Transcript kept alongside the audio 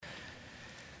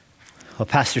Well,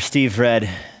 Pastor Steve read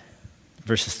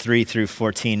verses 3 through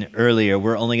 14 earlier.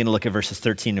 We're only going to look at verses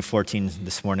 13 to 14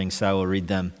 this morning, so I will read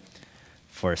them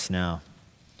for us now.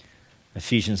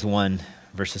 Ephesians 1,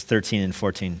 verses 13 and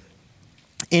 14.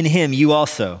 In him you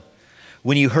also,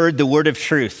 when you heard the word of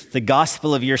truth, the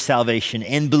gospel of your salvation,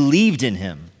 and believed in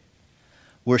him,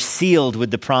 were sealed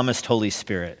with the promised Holy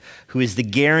Spirit, who is the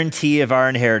guarantee of our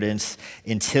inheritance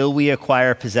until we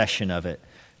acquire possession of it,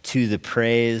 to the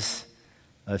praise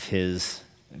of his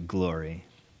glory.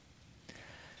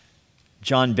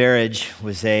 John Berridge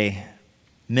was a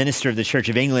minister of the Church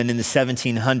of England in the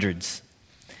 1700s.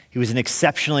 He was an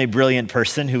exceptionally brilliant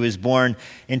person who was born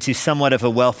into somewhat of a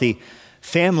wealthy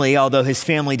family, although his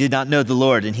family did not know the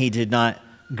Lord, and he did not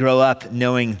grow up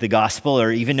knowing the gospel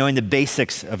or even knowing the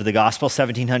basics of the gospel.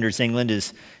 1700s England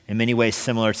is in many ways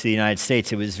similar to the United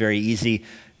States. It was very easy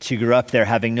to grow up there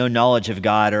having no knowledge of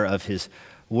God or of his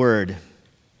word.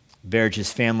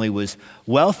 Berridge's family was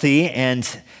wealthy,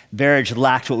 and Berridge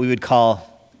lacked what we would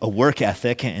call a work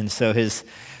ethic, and so his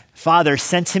father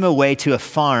sent him away to a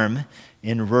farm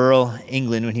in rural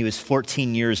England when he was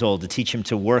 14 years old to teach him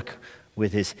to work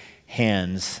with his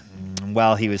hands.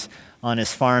 While he was on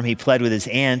his farm, he pled with his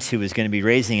aunt, who was going to be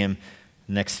raising him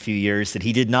the next few years, that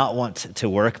he did not want to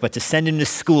work, but to send him to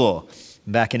school.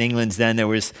 Back in England then, there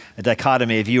was a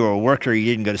dichotomy. If you were a worker, you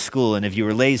didn't go to school, and if you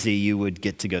were lazy, you would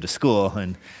get to go to school.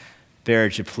 And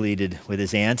Berridge pleaded with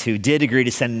his aunt, who did agree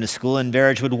to send him to school, and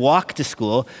Berridge would walk to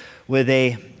school with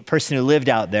a person who lived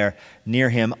out there near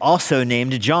him, also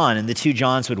named John, and the two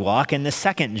Johns would walk, and the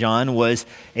second John was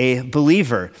a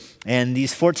believer. And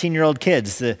these 14-year-old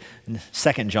kids, the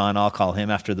second John, I'll call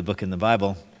him after the book in the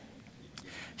Bible,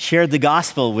 shared the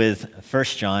gospel with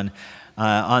First John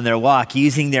on their walk,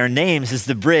 using their names as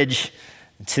the bridge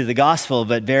to the gospel.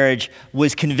 But Berridge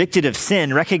was convicted of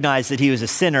sin, recognized that he was a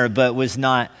sinner, but was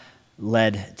not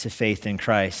led to faith in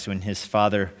Christ. When his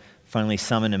father finally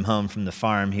summoned him home from the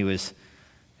farm, he was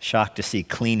shocked to see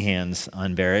clean hands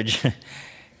on Berridge.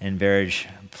 And Berridge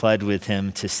pled with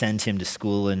him to send him to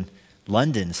school in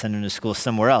London, send him to school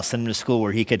somewhere else, send him to school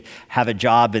where he could have a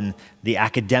job in the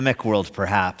academic world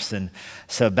perhaps. And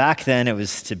so back then it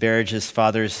was to Berridge's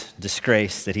father's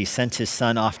disgrace that he sent his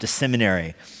son off to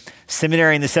seminary.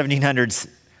 Seminary in the 1700s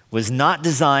was not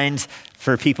designed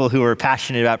for people who were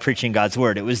passionate about preaching God's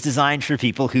word. It was designed for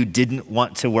people who didn't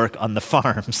want to work on the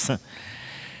farms.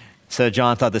 So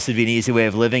John thought this would be an easy way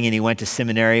of living, and he went to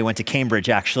seminary. He went to Cambridge,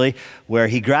 actually, where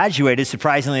he graduated,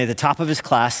 surprisingly, at the top of his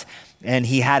class, and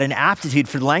he had an aptitude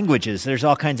for languages. There's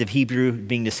all kinds of Hebrew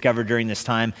being discovered during this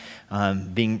time,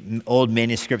 old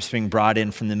manuscripts being brought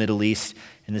in from the Middle East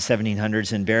in the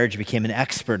 1700s, and Berridge became an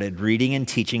expert at reading and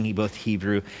teaching both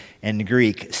Hebrew and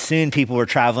Greek. Soon people were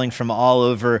traveling from all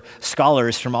over,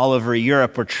 scholars from all over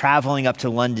Europe were traveling up to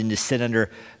London to sit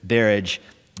under Berridge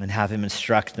and have him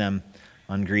instruct them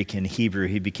on Greek and Hebrew.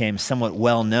 He became somewhat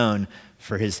well known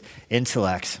for his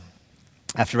intellect.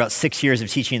 After about 6 years of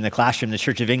teaching in the classroom, the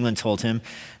Church of England told him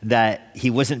that he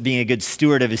wasn't being a good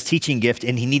steward of his teaching gift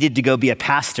and he needed to go be a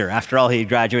pastor. After all, he had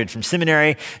graduated from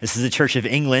seminary. This is the Church of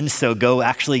England, so go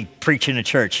actually preach in a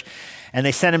church. And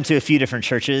they sent him to a few different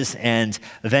churches, and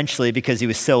eventually, because he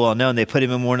was so well known, they put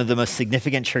him in one of the most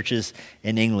significant churches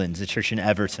in England, the church in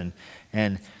Everton.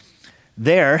 And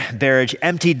there, Berridge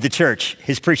emptied the church.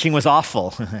 His preaching was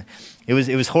awful. It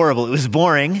was horrible. It was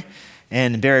boring.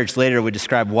 And Berridge later would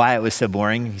describe why it was so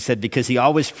boring. He said, because he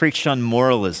always preached on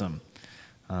moralism,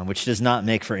 which does not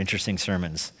make for interesting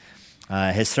sermons.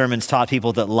 His sermons taught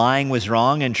people that lying was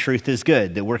wrong and truth is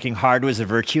good, that working hard was a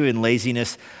virtue and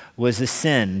laziness was a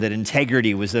sin, that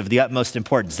integrity was of the utmost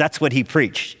importance. That's what he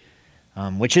preached,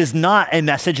 which is not a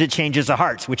message that changes the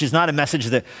hearts, which is not a message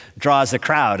that draws a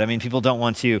crowd. I mean, people don't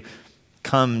want to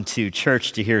come to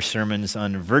church to hear sermons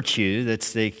on virtue.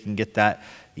 They can get that,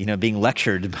 being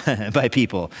lectured by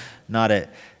people, not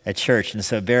at church. And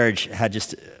so Berridge had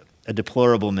just a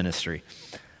deplorable ministry.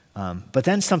 But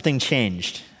then something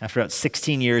changed. After about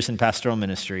 16 years in pastoral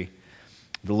ministry,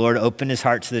 the Lord opened his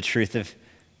heart to the truth of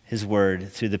his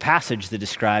word through the passage that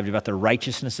described about the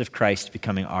righteousness of Christ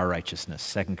becoming our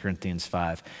righteousness, 2 Corinthians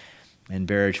 5. And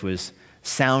Berridge was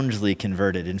soundly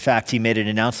converted. In fact, he made an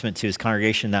announcement to his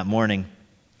congregation that morning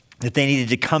that they needed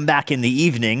to come back in the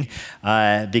evening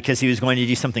because he was going to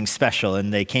do something special.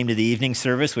 And they came to the evening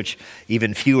service, which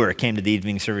even fewer came to the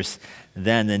evening service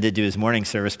then than did to his morning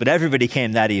service. But everybody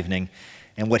came that evening.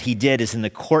 And what he did is in the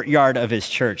courtyard of his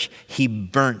church, he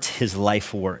burnt his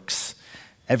life works.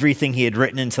 Everything he had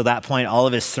written until that point, all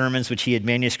of his sermons, which he had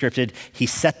manuscripted, he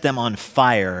set them on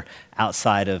fire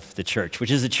outside of the church,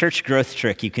 which is a church growth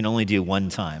trick you can only do one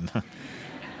time.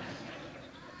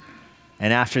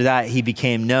 And after that, he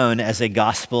became known as a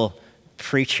gospel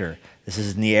preacher. This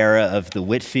is in the era of the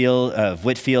Whitfield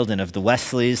and of the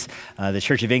Wesleys. The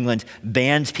Church of England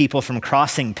banned people from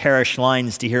crossing parish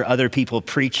lines to hear other people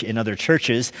preach in other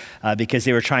churches because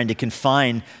they were trying to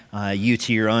confine you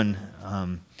to your own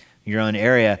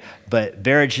area. But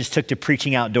Berridge just took to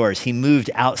preaching outdoors. He moved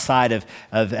outside of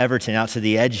Everton, out to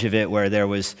the edge of it where there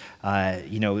was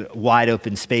wide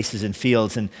open spaces and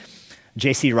fields. And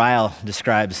J.C. Ryle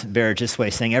describes Berridge this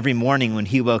way, saying every morning when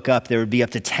he woke up, there would be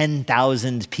up to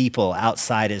 10,000 people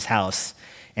outside his house,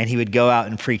 and he would go out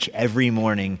and preach every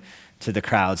morning to the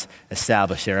crowds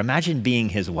established there. Imagine being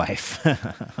his wife.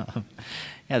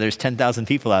 Yeah, there's 10,000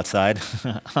 people outside.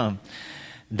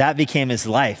 That became his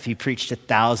life. He preached to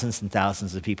thousands and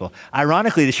thousands of people.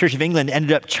 Ironically, the Church of England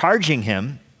ended up charging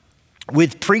him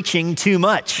with preaching too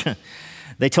much.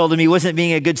 They told him he wasn't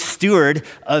being a good steward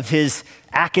of his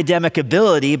academic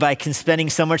ability by spending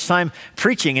so much time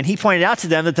preaching. And he pointed out to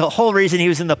them that the whole reason he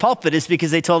was in the pulpit is because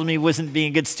they told him he wasn't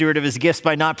being a good steward of his gifts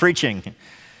by not preaching.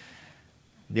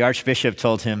 The archbishop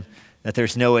told him that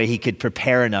there's no way he could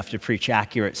prepare enough to preach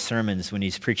accurate sermons when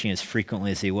he's preaching as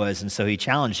frequently as he was. And so he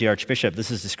challenged the archbishop. This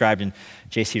is described in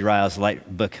J.C. Ryle's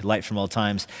book, Light from Old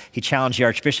Times. He challenged the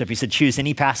archbishop. He said, choose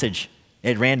any passage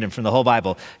at random from the whole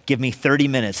Bible. Give me 30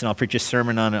 minutes and I'll preach a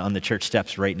sermon on it on the church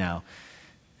steps right now.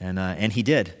 And he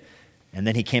did. And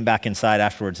then he came back inside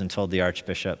afterwards and told the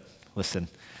archbishop, listen,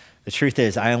 the truth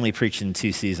is I only preach in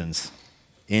 2 seasons,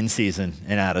 in season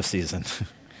and out of season.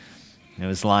 It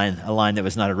was a line that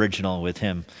was not original with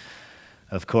him,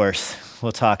 of course.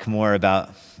 We'll talk more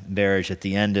about Berridge at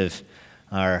the end of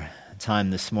our time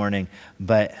this morning,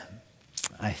 but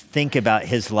I think about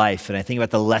his life and I think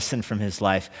about the lesson from his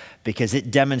life because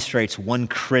it demonstrates one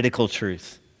critical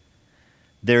truth.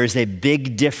 There is a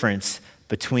big difference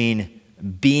between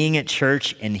being at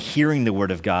church and hearing the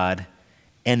word of God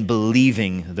and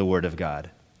believing the word of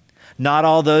God. Not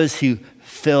all those who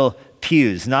fill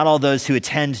pews, not all those who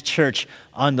attend church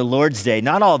on the Lord's Day,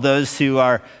 not all those who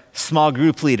are small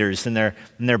group leaders in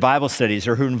their Bible studies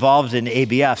or who are involved in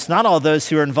ABFs, not all those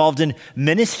who are involved in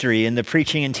ministry in the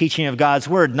preaching and teaching of God's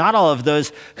word, not all of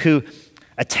those who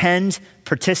attend,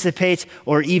 participate,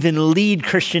 or even lead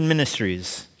Christian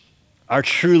ministries are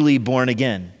truly born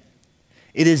again.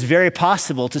 It is very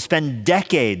possible to spend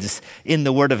decades in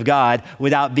the Word of God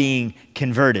without being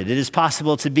converted. It is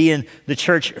possible to be in the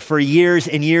church for years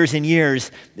and years and years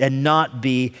and not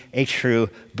be a true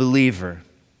believer.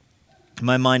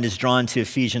 My mind is drawn to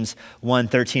Ephesians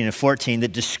 1:13 and 14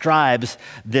 that describes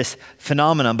this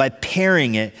phenomenon by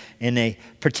pairing it in a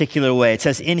particular way. It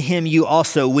says, in him you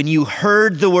also, when you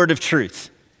heard the word of truth,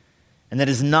 and that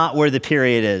is not where the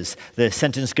period is. The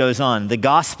sentence goes on, the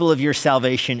gospel of your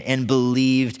salvation and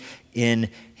believed in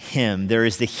him. There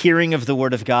is the hearing of the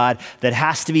word of God that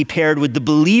has to be paired with the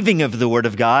believing of the word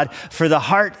of God for the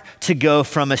heart to go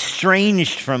from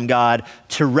estranged from God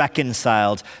to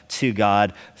reconciled to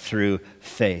God through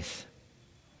faith.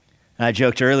 I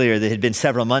joked earlier that it had been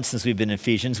several months since we've been in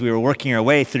Ephesians. We were working our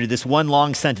way through this one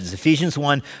long sentence. Ephesians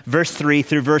 1, verse 3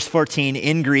 through verse 14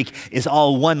 in Greek is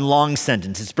all one long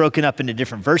sentence. It's broken up into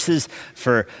different verses.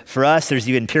 For us, there's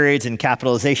even periods and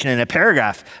capitalization, and a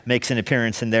paragraph makes an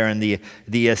appearance in there in the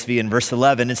ESV in verse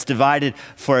 11. It's divided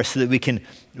for us so that we can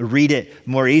read it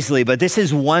more easily. But this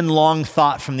is one long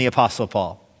thought from the Apostle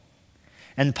Paul.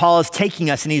 And Paul is taking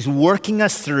us and he's working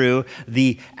us through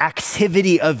the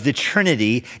activity of the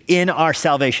Trinity in our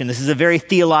salvation. This is a very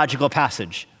theological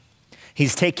passage.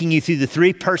 He's taking you through the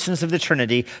 3 persons of the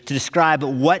Trinity to describe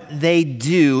what they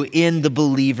do in the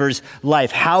believer's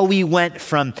life, how we went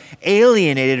from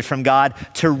alienated from God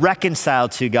to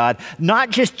reconciled to God, not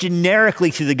just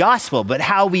generically to the gospel, but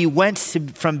how we went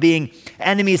from being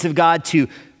enemies of God to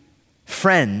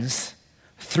friends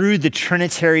through the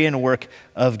Trinitarian work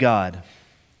of God.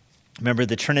 Remember,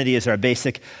 the Trinity is our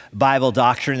basic Bible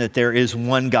doctrine that there is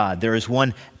one God. There is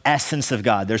one essence of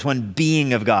God. There's one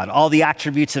being of God. All the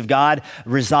attributes of God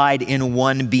reside in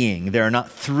one being. There are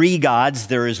not 3 gods.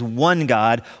 There is one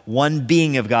God, one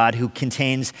being of God who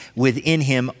contains within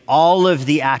him all of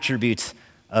the attributes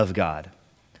of God.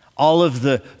 All of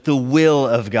the will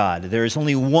of God. There is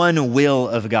only one will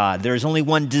of God. There is only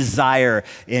one desire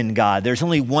in God. There's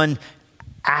only one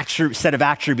set of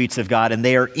attributes of God, and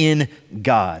they are in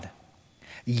God.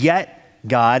 Yet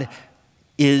God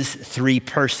is 3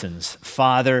 persons,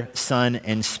 Father, Son,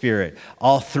 and Spirit.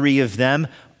 All 3 of them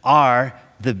are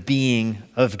the being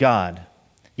of God.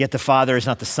 Yet the Father is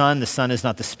not the Son is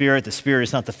not the Spirit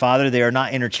is not the Father. They are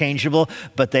not interchangeable,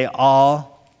 but they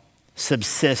all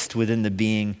subsist within the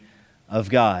being of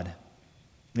God.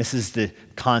 This is the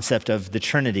concept of the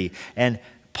Trinity. And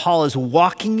Paul is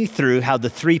walking you through how the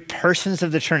three persons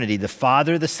of the Trinity, the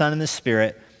Father, the Son, and the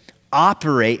Spirit,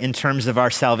 operate in terms of our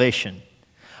salvation.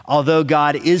 Although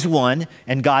God is one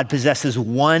and God possesses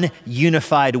one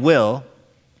unified will,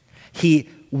 he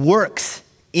works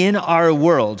in our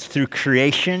world through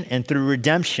creation and through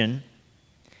redemption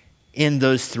in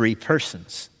those three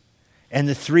persons. And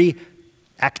the three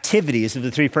activities of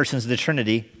the three persons of the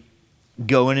Trinity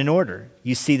go in an order.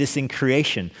 You see this in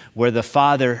creation, where the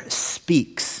Father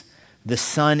speaks, the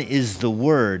Son is the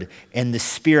Word, and the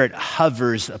Spirit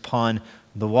hovers upon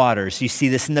the waters. You see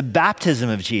this in the baptism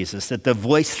of Jesus, that the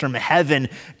voice from heaven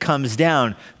comes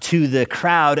down to the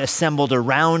crowd assembled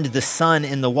around the Son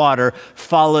in the water,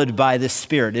 followed by the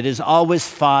Spirit. It is always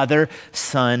Father,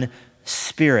 Son,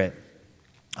 Spirit.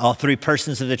 All three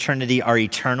persons of the Trinity are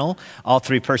eternal. All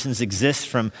three persons exist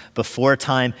from before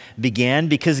time began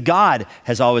because God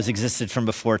has always existed from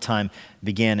before time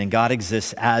began, and God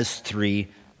exists as three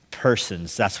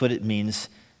persons. That's what it means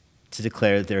to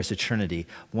declare that there's a Trinity.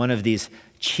 One of these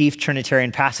chief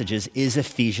Trinitarian passages is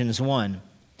Ephesians 1.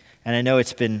 And I know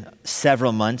it's been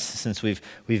several months since we've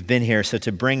been here, so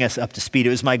to bring us up to speed, it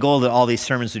was my goal that all these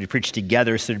sermons would be preached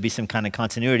together so there'd be some kind of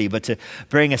continuity, but to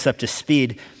bring us up to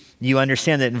speed, you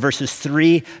understand that in verses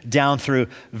 3 down through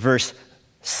verse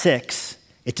 6,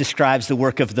 it describes the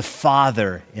work of the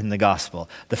Father in the gospel.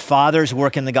 The Father's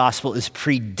work in the gospel is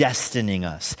predestining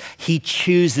us. He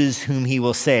chooses whom he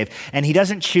will save. And he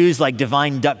doesn't choose like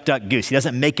divine duck, duck, goose. He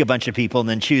doesn't make a bunch of people and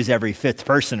then choose every fifth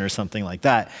person or something like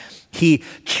that. He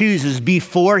chooses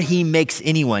before he makes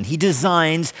anyone. He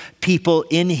designs people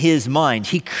in his mind.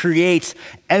 He creates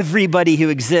everybody who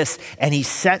exists, and he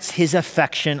sets his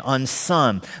affection on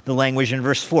some. The language in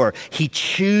verse 4, he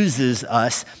chooses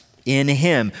us in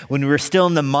him. When we're still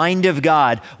in the mind of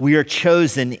God, we are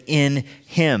chosen in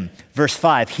him. Verse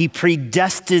 5, he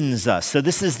predestines us. So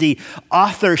this is the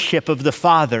authorship of the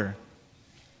Father.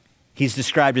 He's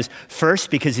described as first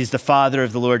because he's the Father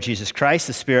of the Lord Jesus Christ.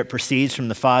 The Spirit proceeds from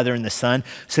the Father and the Son.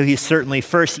 So he's certainly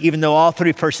first. Even though all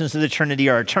three persons of the Trinity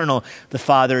are eternal, the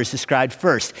Father is described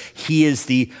first. He is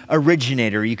the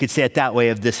originator, you could say it that way,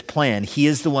 of this plan. He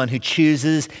is the one who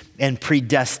chooses and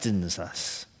predestines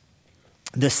us.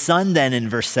 The Son then in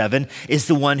verse 7 is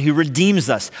the one who redeems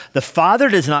us. The Father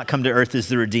does not come to earth as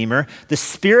the Redeemer. The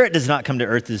Spirit does not come to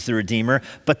earth as the Redeemer,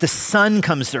 but the Son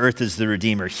comes to earth as the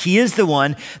Redeemer. He is the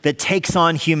one that takes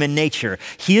on human nature.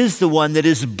 He is the one that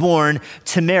is born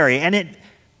to Mary. And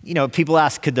people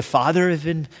ask, could the Father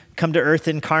have come to earth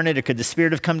incarnate, or could the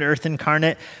Spirit have come to earth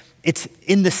incarnate? It's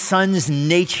in the Son's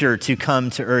nature to come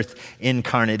to earth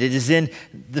incarnate. It is in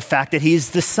the fact that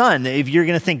he's the Son. If you're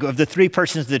going to think of the three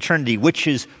persons of the Trinity, which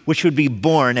would be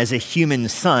born as a human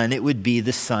son, it would be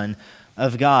the Son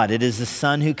of God. It is the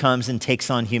Son who comes and takes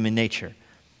on human nature.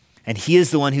 And he is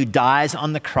the one who dies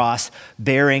on the cross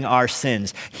bearing our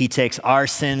sins. He takes our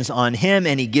sins on him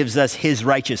and he gives us his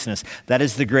righteousness. That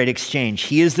is the great exchange.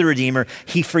 He is the Redeemer.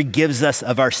 He forgives us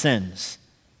of our sins.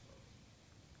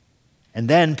 And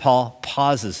then Paul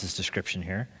pauses his description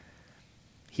here.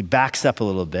 He backs up a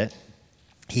little bit.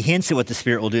 He hints at what the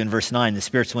Spirit will do in verse 9. The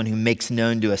Spirit's the one who makes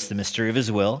known to us the mystery of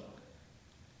his will.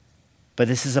 But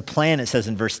this is a plan, it says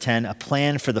in verse 10, a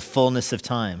plan for the fullness of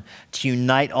time, to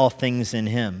unite all things in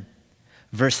him.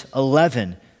 Verse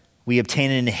 11, we obtain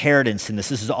an inheritance in this.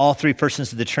 This is all three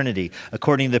persons of the Trinity,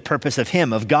 according to the purpose of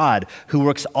him, of God, who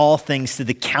works all things to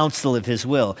the counsel of his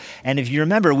will. And if you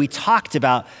remember, we talked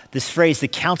about this phrase, the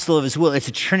counsel of his will. It's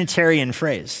a Trinitarian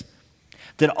phrase,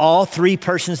 that all three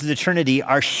persons of the Trinity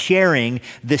are sharing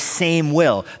the same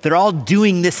will. They're all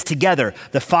doing this together.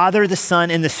 The Father, the Son,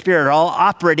 and the Spirit are all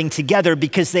operating together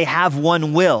because they have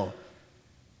one will.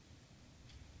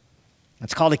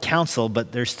 It's called a counsel,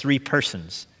 but there's three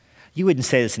persons. You wouldn't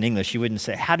say this in English. You wouldn't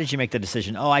say, how did you make the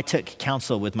decision? Oh, I took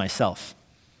counsel with myself.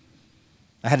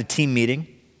 I had a team meeting.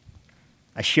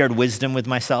 I shared wisdom with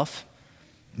myself.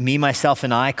 Me, myself,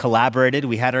 and I collaborated.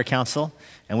 We had our counsel,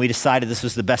 and we decided this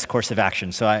was the best course of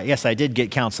action. So yes, I did get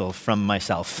counsel from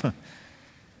myself.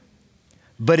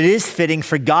 But it is fitting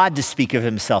for God to speak of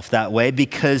himself that way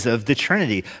because of the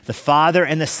Trinity. The Father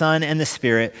and the Son and the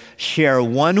Spirit share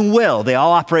one will. They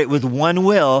all operate with one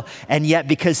will, and yet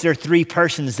because they're three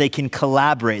persons, they can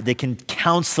collaborate. They can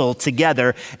counsel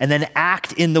together and then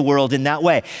act in the world in that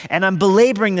way. And I'm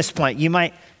belaboring this point. You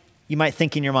might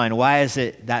think in your mind, why is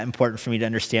it that important for me to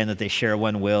understand that they share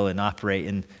one will and operate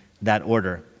in that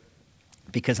order?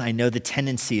 Because I know the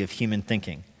tendency of human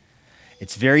thinking.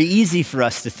 It's very easy for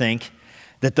us to think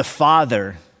that the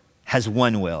Father has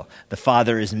one will. The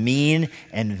Father is mean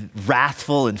and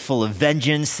wrathful and full of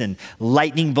vengeance and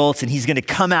lightning bolts, and he's going to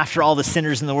come after all the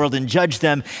sinners in the world and judge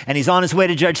them, and he's on his way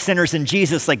to judge sinners, and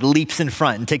Jesus leaps in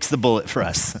front and takes the bullet for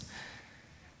us.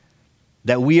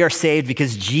 That we are saved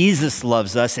because Jesus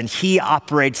loves us, and he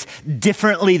operates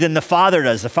differently than the Father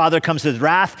does. The Father comes with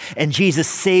wrath, and Jesus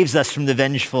saves us from the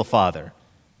vengeful Father.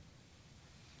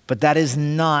 But that is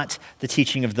not the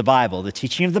teaching of the Bible. The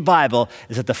teaching of the Bible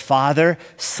is that the Father,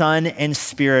 Son, and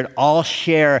Spirit all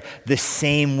share the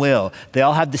same will. They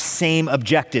all have the same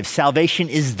objective. Salvation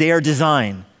is their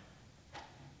design.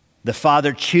 The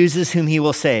Father chooses whom he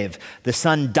will save. The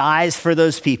Son dies for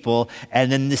those people,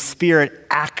 and then the Spirit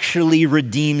actually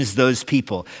redeems those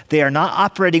people. They are not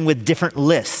operating with different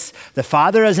lists. The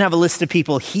Father doesn't have a list of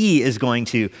people he is going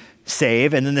to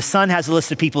save, and then the Son has a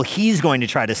list of people he's going to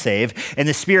try to save, and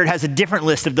the Spirit has a different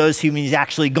list of those whom he's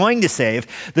actually going to save.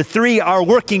 The three are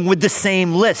working with the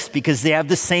same list because they have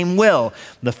the same will.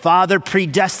 The Father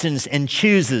predestines and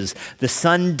chooses. The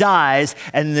Son dies,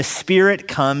 and the Spirit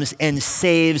comes and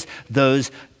saves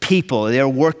those people. They're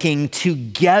working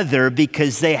together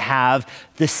because they have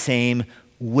the same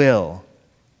will.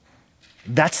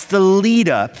 That's the lead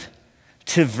up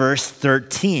to verse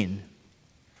 13.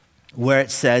 Where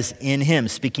it says, in him,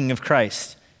 speaking of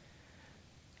Christ.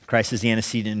 Christ is the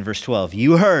antecedent in verse 12.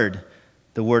 You heard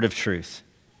the word of truth.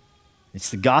 It's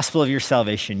the gospel of your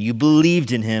salvation. You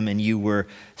believed in him and you were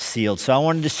sealed. So I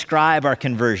want to describe our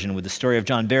conversion with the story of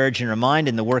John Berridge in our mind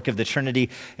and the work of the Trinity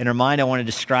in our mind. I want to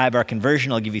describe our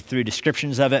conversion. I'll give you three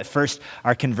descriptions of it. First,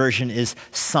 our conversion is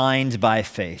signed by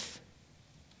faith.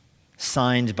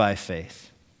 Signed by faith.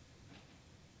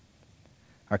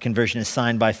 Our conversion is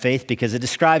signed by faith because it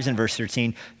describes in verse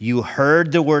 13, you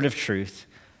heard the word of truth,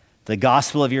 the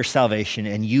gospel of your salvation,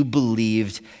 and you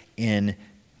believed in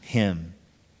him.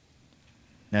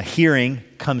 Now, hearing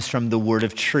comes from the word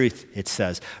of truth, it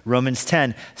says. Romans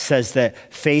 10 says that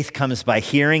faith comes by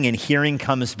hearing, and hearing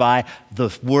comes by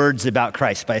the words about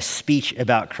Christ, by speech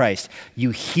about Christ.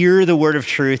 You hear the word of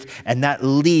truth, and that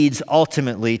leads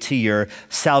ultimately to your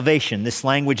salvation. This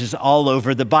language is all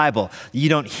over the Bible. You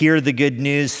don't hear the good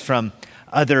news from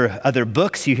other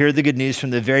books. You hear the good news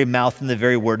from the very mouth and the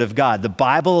very word of God. The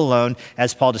Bible alone,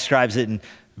 as Paul describes it in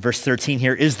verse 13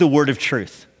 here, is the word of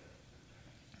truth.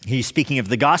 He's speaking of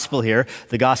the gospel here.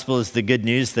 The gospel is the good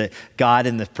news that God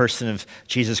in the person of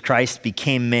Jesus Christ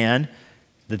became man,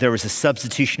 that there was a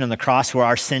substitution on the cross where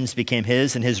our sins became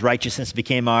his and his righteousness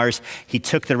became ours. He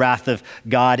took the wrath of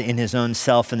God in his own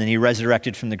self, and then he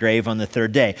resurrected from the grave on the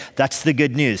third day. That's the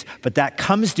good news. But that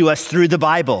comes to us through the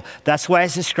Bible. That's why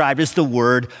it's described as the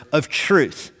word of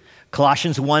truth.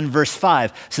 Colossians 1 verse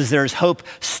 5 says there is hope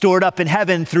stored up in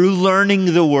heaven through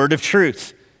learning the word of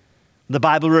truth. The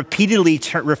Bible repeatedly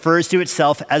refers to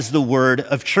itself as the word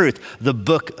of truth, the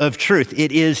book of truth.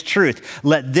 It is truth.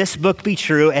 Let this book be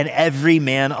true and every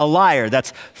man a liar.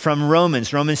 That's from Romans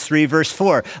 3 verse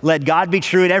 4. Let God be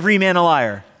true and every man a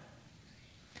liar.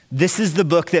 This is the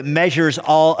book that measures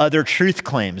all other truth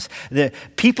claims. The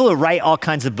people write all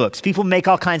kinds of books. People make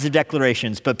all kinds of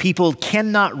declarations, but people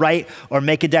cannot write or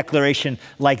make a declaration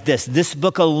like this. This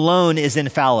book alone is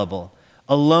infallible.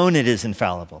 Alone it is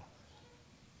infallible.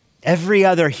 Every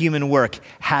other human work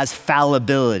has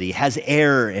fallibility, has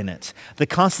error in it. The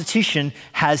Constitution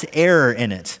has error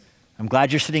in it. I'm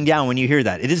glad you're sitting down when you hear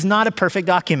that. It is not a perfect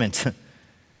document.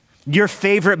 Your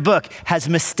favorite book has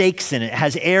mistakes in it,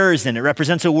 has errors in it,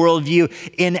 represents a worldview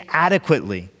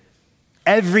inadequately.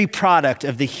 Every product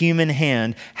of the human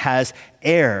hand has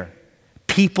error.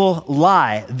 People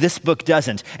lie. This book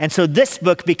doesn't. And so this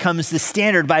book becomes the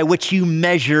standard by which you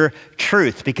measure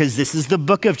truth, because this is the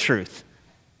book of truth.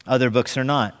 Other books are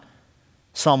not.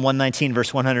 Psalm 119,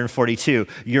 verse 142,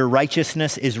 your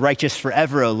righteousness is righteous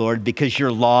forever, O Lord, because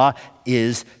your law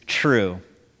is true.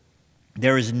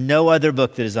 There is no other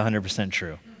book that is 100%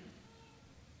 true.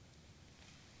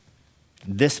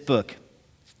 This book,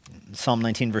 Psalm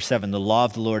 19, verse 7, the law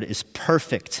of the Lord is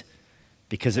perfect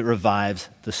because it revives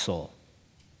the soul.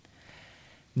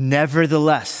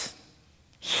 Nevertheless,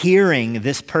 hearing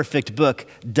this perfect book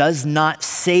does not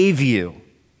save you.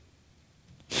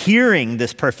 Hearing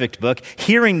this perfect book,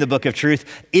 hearing the book of truth,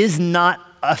 is not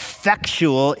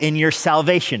effectual in your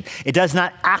salvation. It does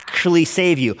not actually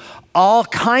save you. All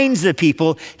kinds of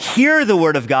people hear the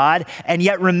word of God and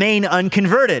yet remain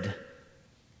unconverted.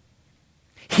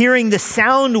 Hearing the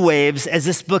sound waves as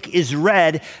this book is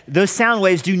read, those sound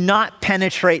waves do not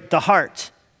penetrate the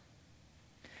heart.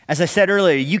 As I said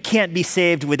earlier, you can't be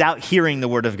saved without hearing the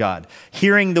word of God.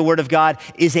 Hearing the word of God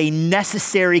is a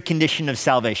necessary condition of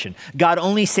salvation. God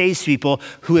only saves people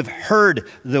who have heard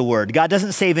the word. God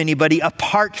doesn't save anybody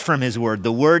apart from his word.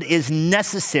 The word is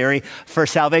necessary for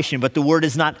salvation, but the word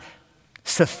is not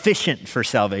sufficient for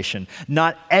salvation.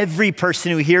 Not every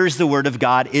person who hears the word of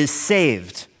God is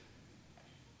saved.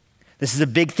 This is a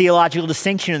big theological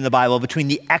distinction in the Bible between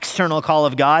the external call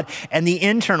of God and the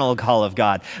internal call of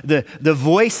God. The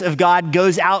voice of God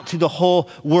goes out to the whole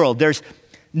world. There's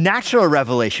natural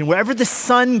revelation. Wherever the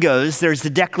sun goes, there's the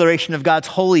declaration of God's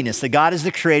holiness, that God is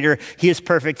the creator, he is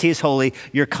perfect, he is holy,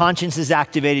 your conscience is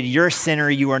activated, you're a sinner,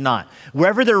 you are not.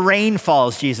 Wherever the rain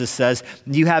falls, Jesus says,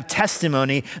 you have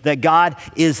testimony that God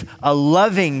is a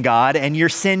loving God and your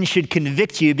sin should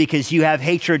convict you because you have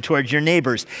hatred towards your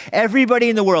neighbors. Everybody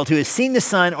in the world who has seen the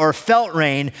sun or felt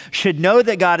rain should know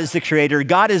that God is the creator,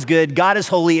 God is good, God is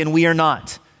holy, and we are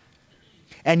not.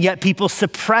 And yet people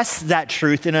suppress that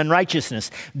truth in unrighteousness.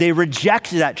 They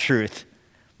reject that truth.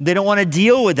 They don't want to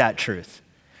deal with that truth.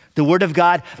 The word of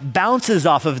God bounces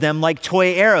off of them like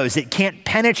toy arrows. It can't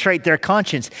penetrate their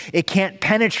conscience. It can't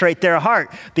penetrate their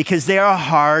heart because they are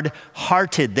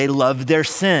hard-hearted. They love their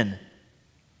sin.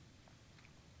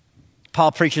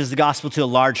 Paul preaches the gospel to a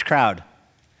large crowd.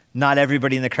 Not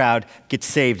everybody in the crowd gets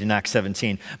saved in Acts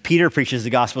 17. Peter preaches the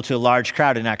gospel to a large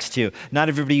crowd in Acts 2. Not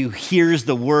everybody who hears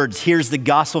the words, hears the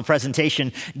gospel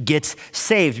presentation, gets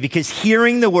saved because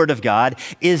hearing the word of God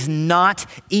is not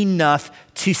enough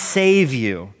to save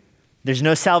you. There's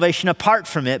no salvation apart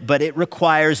from it, but it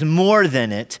requires more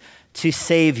than it to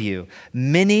save you.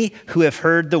 Many who have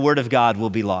heard the word of God will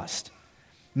be lost.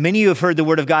 Many who have heard the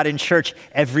word of God in church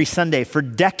every Sunday for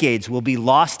decades will be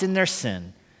lost in their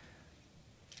sin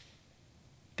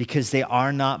because they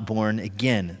are not born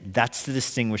again. That's the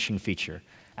distinguishing feature.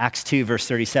 Acts 2, verse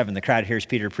 37, the crowd hears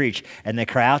Peter preach, and they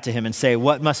cry out to him and say,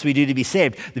 what must we do to be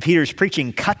saved? The Peter's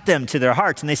preaching cut them to their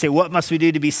hearts, and they say, what must we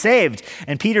do to be saved?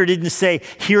 And Peter didn't say,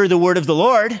 hear the word of the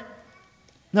Lord.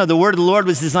 No, the word of the Lord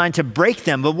was designed to break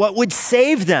them, but what would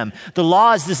save them? The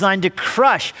law is designed to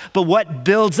crush, but what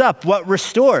builds up, what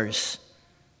restores?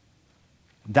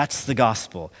 That's the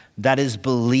gospel. That is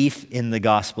belief in the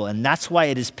gospel. And that's why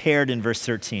it is paired in verse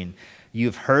 13.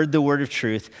 You've heard the word of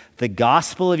truth, the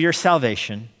gospel of your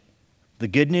salvation, the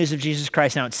good news of Jesus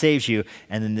Christ, now it saves you.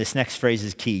 And then this next phrase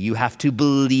is key. You have to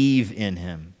believe in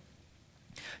him.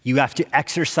 You have to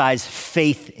exercise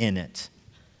faith in it.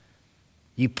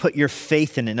 You put your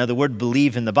faith in it. Now, the word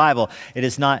believe in the Bible, it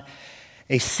is not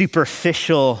a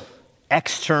superficial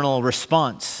external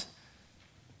response.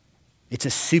 It's a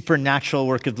supernatural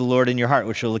work of the Lord in your heart,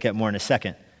 which we'll look at more in a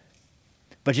second.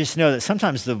 But just know that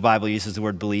sometimes the Bible uses the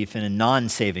word belief in a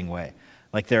non-saving way.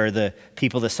 Like there are the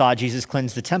people that saw Jesus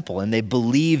cleanse the temple and they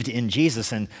believed in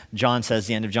Jesus. And John says,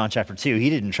 the end of John chapter 2,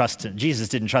 Jesus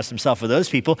didn't trust himself with those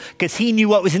people because he knew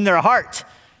what was in their heart.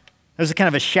 It was a kind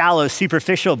of a shallow,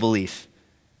 superficial belief.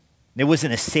 It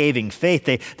wasn't a saving faith.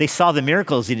 They saw the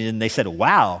miracles he did and they said,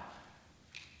 wow.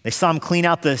 They saw him clean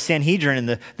out the Sanhedrin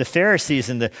and the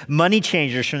Pharisees and the money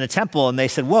changers from the temple, and they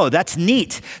said, whoa, that's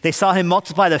neat. They saw him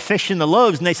multiply the fish and the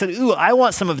loaves, and they said, ooh, I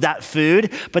want some of that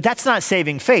food, but that's not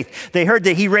saving faith. They heard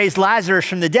that he raised Lazarus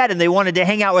from the dead, and they wanted to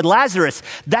hang out with Lazarus.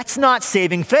 That's not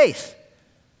saving faith.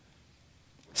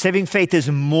 Saving faith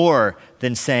is more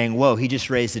than saying, whoa, he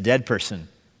just raised a dead person.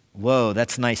 Whoa,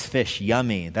 that's nice fish,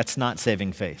 yummy. That's not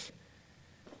saving faith.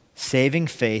 Saving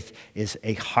faith is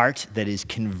a heart that is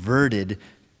converted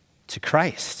to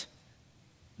Christ,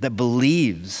 that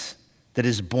believes, that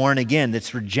is born again,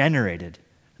 that's regenerated.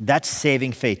 That's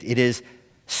saving faith. It is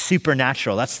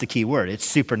supernatural. That's the key word. It's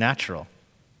supernatural.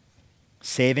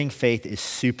 Saving faith is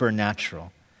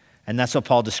supernatural. And that's what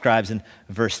Paul describes in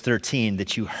verse 13,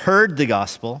 that you heard the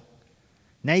gospel.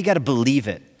 Now you got to believe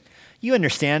it. You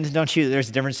understand, don't you, that there's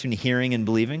a difference between hearing and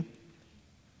believing?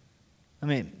 Let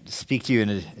me speak to you in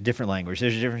a different language.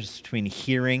 There's a difference between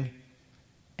hearing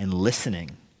and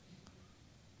listening.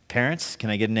 Parents, can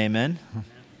I get an amen?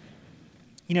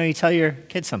 You know, you tell your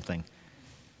kids something,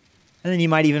 and then you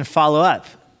might even follow up.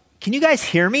 Can you guys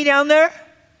hear me down there?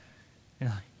 You're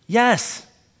like, yes.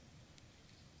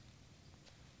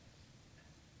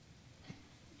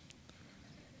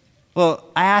 Well,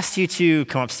 I asked you to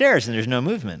come upstairs and there's no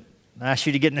movement. I asked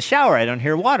you to get in the shower. I don't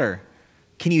hear water.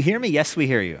 Can you hear me? Yes, we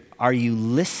hear you. Are you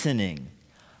listening?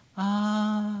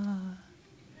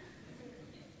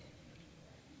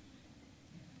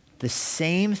 The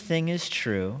same thing is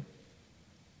true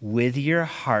with your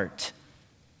heart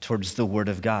towards the Word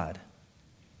of God.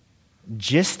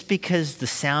 Just because the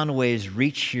sound waves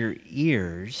reach your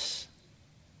ears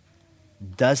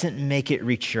doesn't make it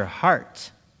reach your heart.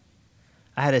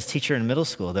 I had a teacher in middle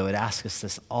school that would ask us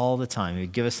this all the time. He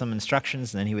would give us some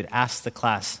instructions, and then he would ask the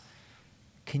class,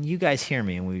 can you guys hear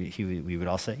me? And we would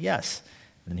all say, yes.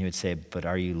 And then he would say, but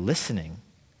are you listening?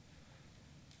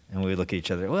 And we would look at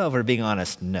each other, well, if we're being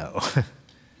honest, no.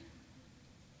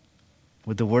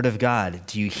 With the Word of God,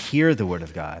 do you hear the Word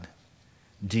of God?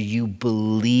 Do you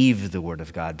believe the Word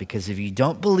of God? Because if you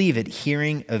don't believe it,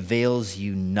 hearing avails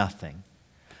you nothing.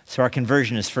 So our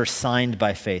conversion is first signed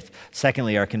by faith.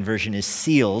 Secondly, our conversion is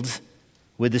sealed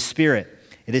with the Spirit.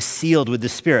 It is sealed with the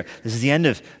Spirit. This is the end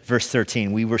of verse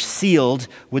 13. We were sealed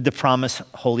with the promised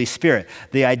Holy Spirit.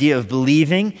 The idea of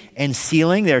believing and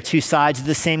sealing, they're two sides of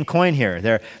the same coin here.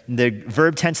 The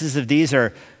verb tenses of these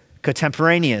are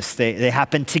contemporaneous. They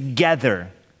happen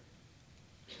together.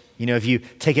 You know, if you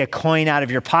take a coin out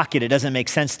of your pocket, it doesn't make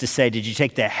sense to say, did you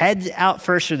take the head out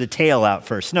first or the tail out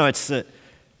first? No,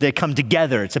 they come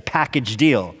together. It's a package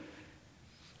deal.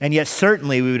 And yet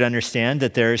certainly we would understand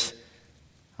that there's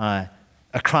a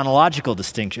chronological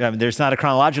distinction. I mean, there's not a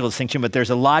chronological distinction, but there's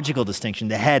a logical distinction.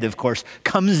 The head, of course,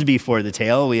 comes before the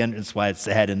tail. That's why it's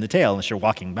the head and the tail, unless you're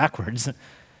walking backwards.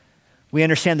 We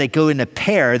understand they go in a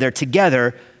pair. They're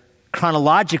together.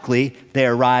 Chronologically, they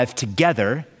arrive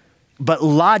together. But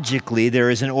logically, there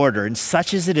is an order, and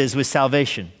such as it is with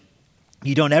salvation.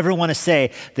 You don't ever want to say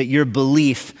that your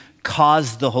belief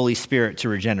caused the Holy Spirit to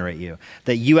regenerate you,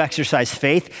 that you exercise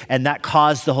faith and that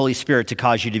caused the Holy Spirit to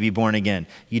cause you to be born again.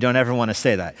 You don't ever want to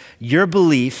say that. Your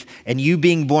belief and you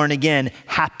being born again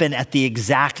happen at the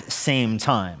exact same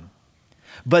time.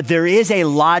 But there is a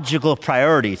logical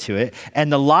priority to it,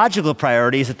 and the logical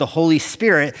priority is that the Holy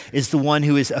Spirit is the one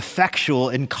who is effectual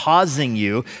in causing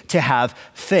you to have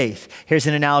faith. Here's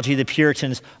an analogy the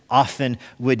Puritans often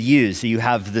would use. You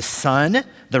have the sun,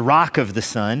 the rock of the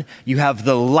sun, you have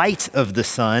the light of the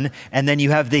sun, and then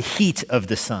you have the heat of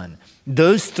the sun.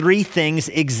 Those three things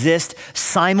exist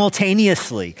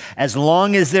simultaneously. As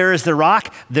long as there is the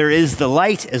rock, there is the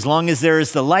light. As long as there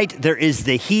is the light, there is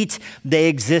the heat. They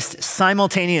exist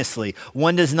simultaneously.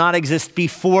 One does not exist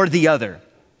before the other.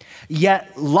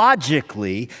 Yet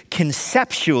logically,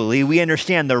 conceptually, we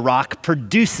understand the rock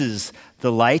produces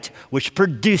the light, which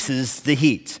produces the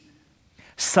heat.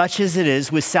 Such as it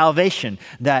is with salvation,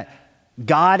 that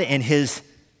God and his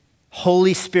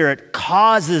Holy Spirit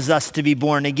causes us to be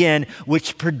born again,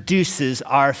 which produces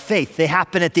our faith. They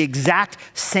happen at the exact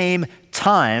same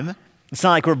time. It's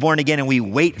not like we're born again and we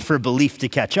wait for belief to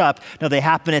catch up. No, they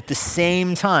happen at the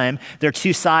same time. They're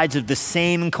two sides of the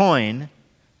same coin,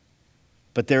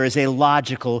 but there is a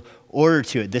logical order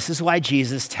to it. This is why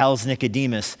Jesus tells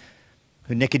Nicodemus,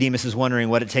 who Nicodemus is wondering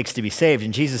what it takes to be saved.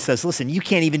 And Jesus says, listen, you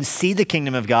can't even see the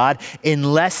kingdom of God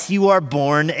unless you are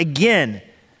born again.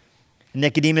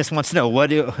 Nicodemus wants to know,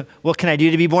 what can I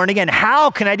do to be born again?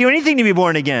 How can I do anything to be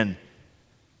born again?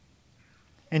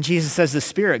 And Jesus says the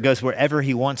Spirit goes wherever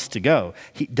he wants to go.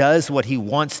 He does what he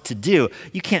wants to do.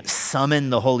 You can't summon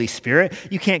the Holy Spirit.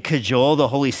 You can't cajole the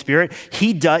Holy Spirit.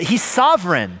 He's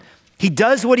sovereign. He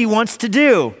does what he wants to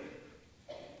do.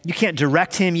 You can't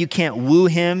direct him. You can't woo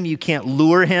him. You can't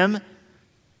lure him.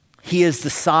 He is the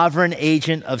sovereign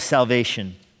agent of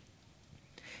salvation.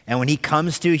 And when he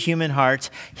comes to a human heart,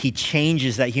 he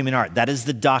changes that human heart. That is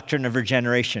the doctrine of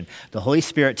regeneration. The Holy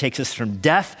Spirit takes us from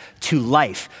death to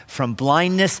life, from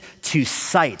blindness to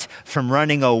sight, from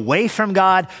running away from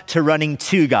God to running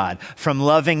to God, from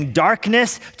loving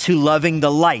darkness to loving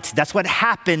the light. That's what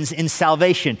happens in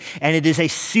salvation, and it is a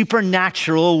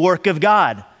supernatural work of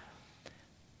God.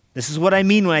 This is what I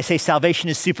mean when I say salvation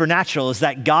is supernatural, is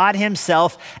that God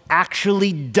himself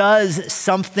actually does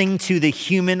something to the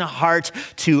human heart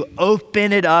to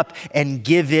open it up and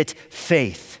give it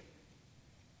faith.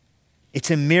 It's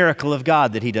a miracle of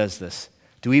God that he does this.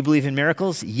 Do we believe in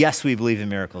miracles? Yes, we believe in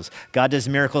miracles. God does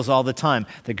miracles all the time.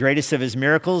 The greatest of his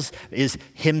miracles is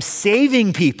him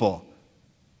saving people.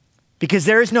 Because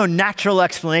there is no natural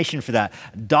explanation for that.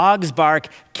 Dogs bark,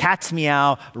 cats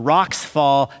meow, rocks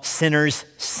fall, sinners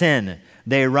sin.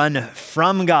 They run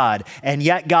from God. And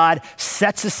yet God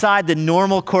sets aside the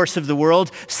normal course of the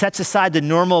world, sets aside the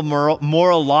normal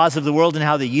moral laws of the world and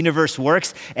how the universe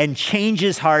works, and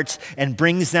changes hearts and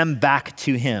brings them back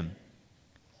to him.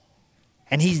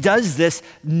 And he does this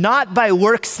not by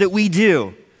works that we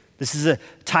do. This is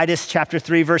Titus chapter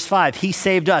 3, verse 5. He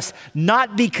saved us,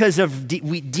 not because of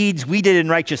deeds we did in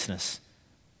righteousness,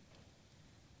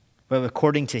 but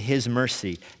according to his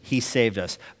mercy, he saved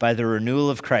us by the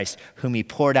renewal of Christ, whom he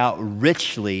poured out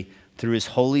richly through his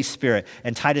Holy Spirit.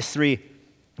 And Titus 3,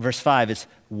 verse 5, it's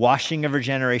washing of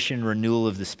regeneration, renewal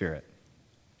of the Spirit.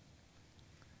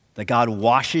 That God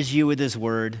washes you with his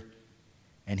word,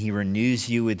 and he renews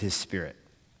you with his Spirit.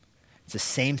 It's the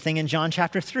same thing in John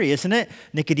chapter 3, isn't it?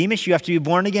 Nicodemus, you have to be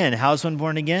born again. How's one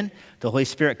born again? The Holy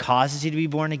Spirit causes you to be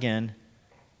born again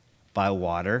by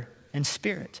water and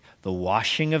Spirit. The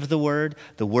washing of the Word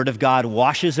of God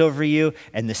washes over you,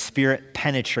 and the Spirit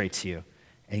penetrates you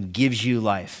and gives you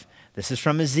life. This is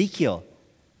from Ezekiel.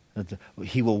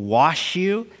 He will wash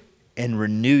you and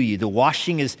renew you. The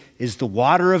washing is the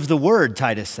water of the Word,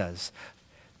 Titus says.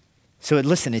 So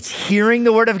listen, it's hearing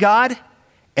the Word of God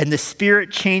and the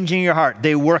Spirit changing your heart.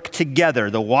 They work together.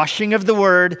 The washing of the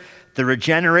Word, the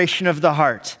regeneration of the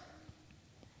heart.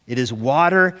 It is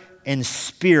water and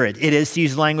Spirit. It is, to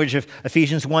use language of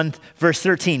Ephesians 1, verse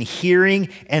 13, hearing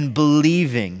and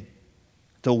believing.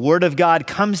 The Word of God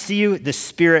comes to you. The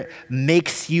Spirit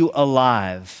makes you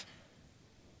alive.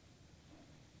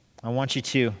 I want you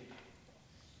to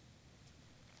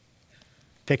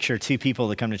picture two people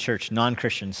that come to church,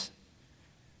 non-Christians.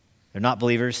 They're not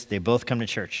believers. They both come to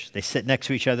church. They sit next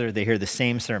to each other. They hear the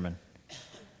same sermon,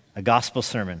 a gospel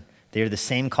sermon. They hear the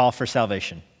same call for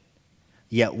salvation.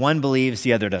 Yet one believes,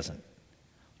 the other doesn't.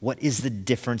 What is the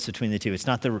difference between the two? It's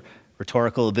not the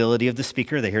rhetorical ability of the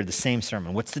speaker. They hear the same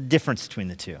sermon. What's the difference between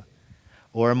the two?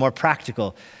 Or a more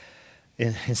practical,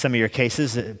 in some of your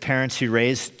cases, parents who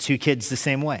raise two kids the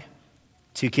same way.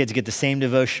 Two kids get the same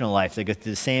devotional life. They get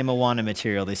the same Awana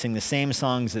material. They sing the same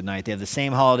songs at night. They have the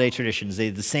same holiday traditions. They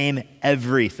have the same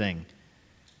everything.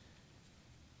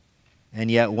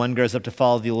 And yet one grows up to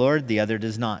follow the Lord, the other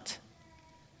does not.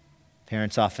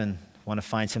 Parents often want to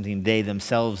find something they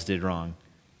themselves did wrong.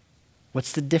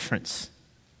 What's the difference?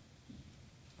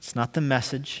 It's not the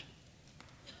message.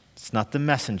 It's not the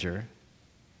messenger.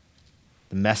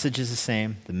 The message is the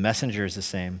same. The messenger is the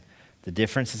same. The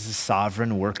difference is the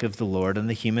sovereign work of the Lord on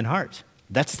the human heart.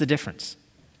 That's the difference.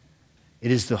 It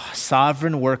is the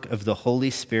sovereign work of the Holy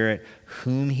Spirit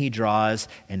whom he draws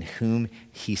and whom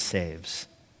he saves.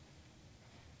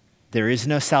 There is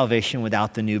no salvation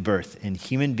without the new birth, and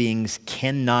human beings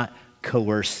cannot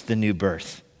coerce the new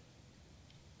birth.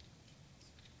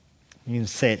 You can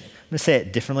say it. I'm going to say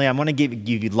it differently. I'm going to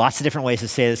give you lots of different ways to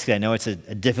say this because I know it's a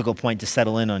difficult point to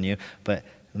settle in on you, but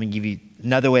let me give you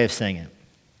another way of saying it.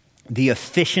 The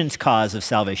efficient cause of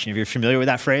salvation. If you're familiar with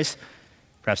that phrase,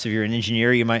 perhaps if you're an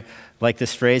engineer, you might like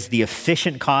this phrase. The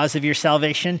efficient cause of your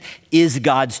salvation is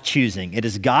God's choosing. It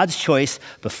is God's choice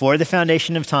before the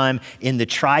foundation of time in the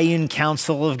triune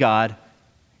counsel of God.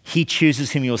 He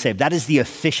chooses whom he will save. That is the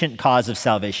efficient cause of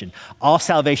salvation. All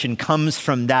salvation comes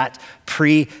from that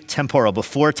pre-temporal,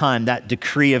 before time, that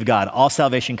decree of God. All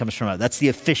salvation comes from that. That's the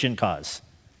efficient cause.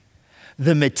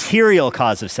 The material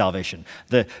cause of salvation,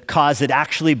 the cause that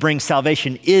actually brings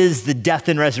salvation, is the death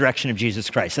and resurrection of Jesus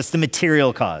Christ. That's the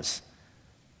material cause.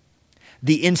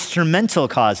 The instrumental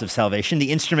cause of salvation,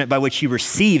 the instrument by which you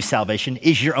receive salvation,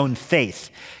 is your own faith.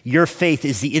 Your faith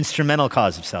is the instrumental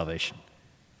cause of salvation.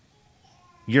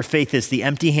 Your faith is the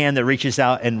empty hand that reaches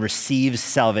out and receives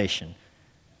salvation.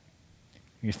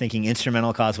 You're thinking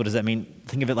instrumental cause, what does that mean?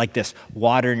 Think of it like this: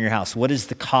 water in your house. What is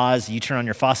the cause? You turn on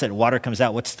your faucet, water comes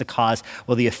out. What's the cause?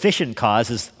 Well, the efficient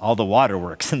cause is all the water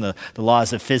works and the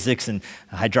laws of physics and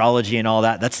hydrology and all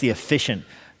that. That's the efficient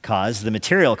cause. The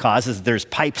material cause is there's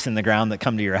pipes in the ground that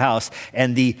come to your house.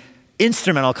 And the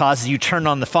instrumental cause is you turn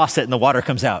on the faucet and the water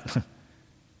comes out.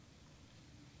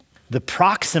 The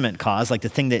proximate cause, like the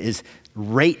thing that is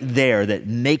right there that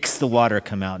makes the water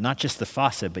come out, not just the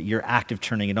faucet, but your act of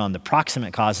turning it on. The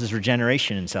proximate cause is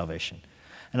regeneration and salvation.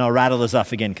 And I'll rattle those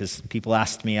off again because people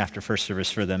asked me after first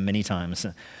service for them many times.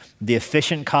 The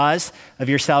efficient cause of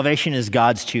your salvation is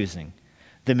God's choosing.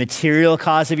 The material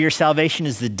cause of your salvation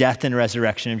is the death and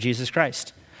resurrection of Jesus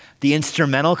Christ. The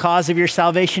instrumental cause of your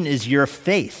salvation is your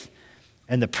faith.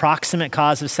 And the proximate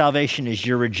cause of salvation is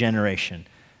your regeneration,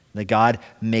 that God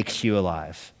makes you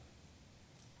alive.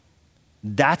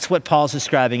 That's what Paul's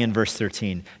describing in verse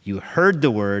 13. You heard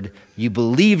the word, you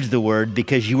believed the word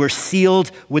because you were sealed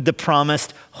with the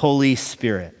promised Holy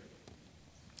Spirit.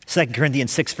 2 Corinthians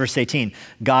 6, verse 18,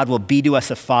 God will be to us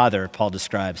a father, Paul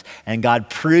describes, and God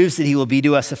proves that he will be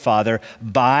to us a father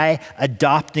by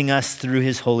adopting us through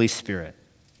his Holy Spirit.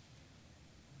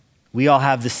 We all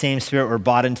have the same Spirit. We're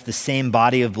bought into the same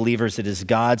body of believers. It is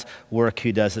God's work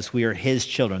who does this. We are his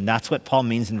children. That's what Paul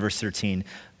means in verse 13,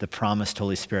 the promised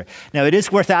Holy Spirit. Now, it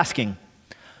is worth asking,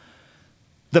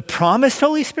 the promised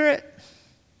Holy Spirit?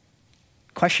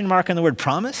 Question mark on the word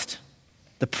promised?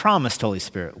 The promised Holy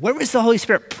Spirit. Where was the Holy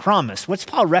Spirit promised? What's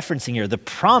Paul referencing here? The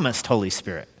promised Holy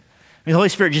Spirit. I mean, the Holy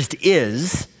Spirit just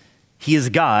is. He is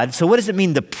God. So what does it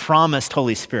mean, the promised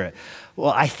Holy Spirit?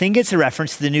 Well, I think it's a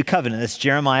reference to the new covenant. That's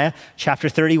Jeremiah chapter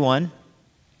 31,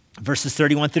 verses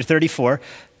 31 through 34.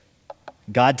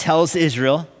 God tells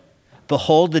Israel,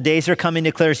 Behold, the days are coming,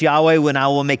 declares Yahweh, when I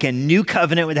will make a new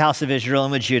covenant with the house of Israel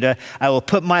and with Judah. I will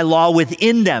put my law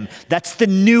within them. That's the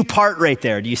new part right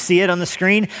there. Do you see it on the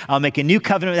screen? I'll make a new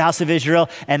covenant with the house of Israel,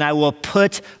 and I will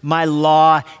put my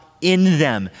law in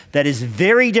them. That is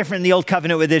very different than the old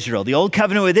covenant with Israel. The old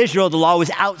covenant with Israel, the law was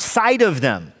outside of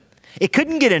them. It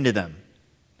couldn't get into them.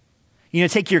 You know,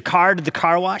 take your car to the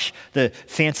car wash, the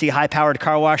fancy high-powered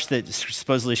car wash that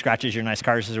supposedly scratches your nice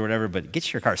cars or whatever, but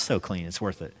gets your car so clean, it's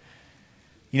worth it.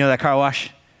 You know that car wash?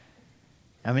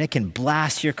 I mean, it can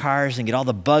blast your cars and get all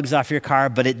the bugs off your car,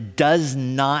 but it does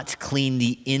not clean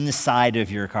the inside of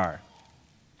your car.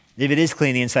 If it is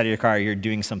clean the inside of your car, you're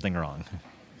doing something wrong.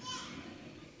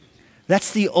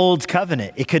 That's the old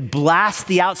covenant. It could blast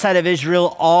the outside of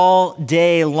Israel all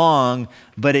day long,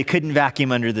 but it couldn't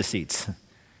vacuum under the seats.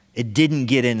 It didn't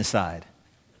get inside.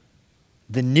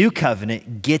 The new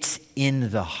covenant gets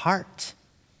in the heart.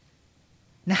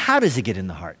 Now, how does it get in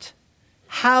the heart?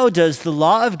 How does the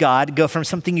law of God go from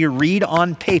something you read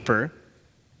on paper,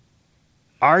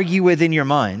 argue with in your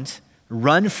mind,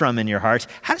 run from in your heart?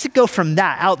 How does it go from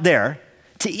that out there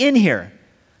to in here?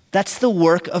 That's the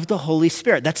work of the Holy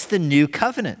Spirit. That's the new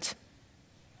covenant.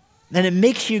 And it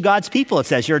makes you God's people, it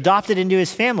says. You're adopted into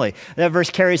his family. That verse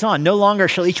carries on. No longer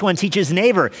shall each one teach his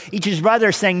neighbor, each his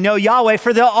brother, saying, know Yahweh,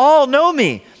 for they'll all know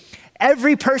me.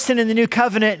 Every person in the new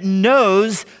covenant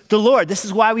knows the Lord. This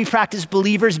is why we practice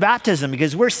believers' baptism,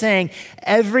 because we're saying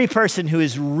every person who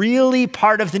is really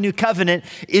part of the new covenant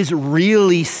is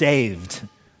really saved.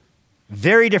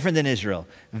 Very different than Israel.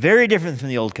 Very different from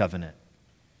the old covenant.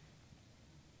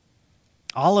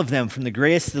 All of them, from the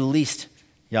greatest to the least,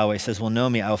 Yahweh says, will know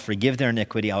me. I will forgive their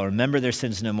iniquity. I'll remember their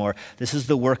sins no more. This is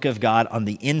the work of God on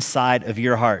the inside of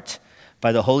your heart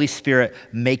by the Holy Spirit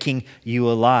making you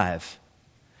alive.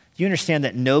 Do you understand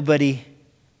that nobody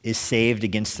is saved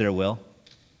against their will?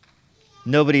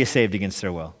 Nobody is saved against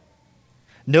their will.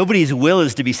 Nobody's will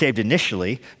is to be saved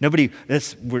initially.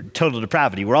 We're total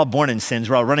depravity. We're all born in sins.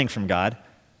 We're all running from God.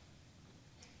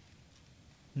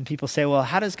 And people say, well,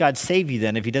 how does God save you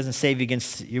then if he doesn't save you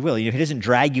against your will? You know, he doesn't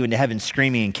drag you into heaven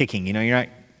screaming and kicking. You know, you're not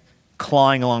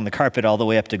clawing along the carpet all the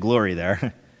way up to glory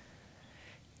there.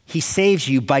 He saves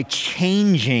you by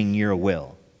changing your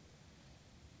will.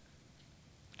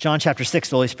 John chapter 6,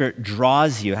 the Holy Spirit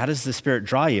draws you. How does the Spirit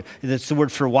draw you? That's the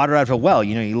word for water out of a well.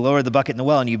 You know, you lower the bucket in the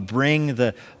well and you bring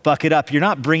the bucket up. You're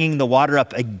not bringing the water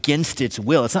up against its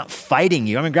will. It's not fighting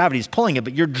you. I mean, gravity's pulling it,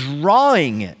 but you're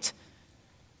drawing it.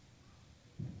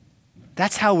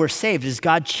 That's how we're saved, is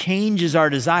God changes our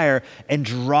desire and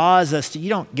draws us to, you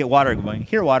don't get water going,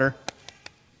 here water,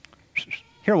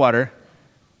 here water.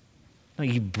 No,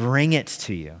 you bring it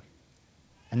to you.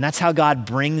 And that's how God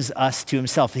brings us to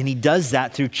himself. And he does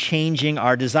that through changing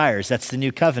our desires. That's the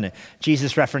new covenant.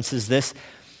 Jesus references this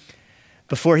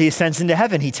before he ascends into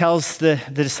heaven. He tells the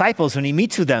disciples when he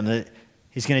meets with them that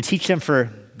he's going to teach them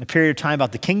for a period of time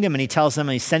about the kingdom, and he tells them,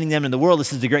 and he's sending them into the world.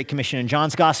 This is the Great Commission in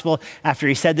John's Gospel. After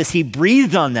he said this, he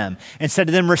breathed on them and said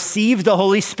to them, receive the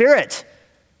Holy Spirit.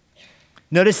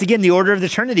 Notice again the order of the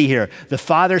Trinity here. The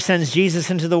Father sends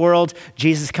Jesus into the world.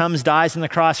 Jesus comes, dies on the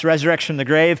cross, resurrects from the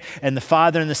grave, and the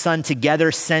Father and the Son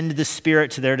together send the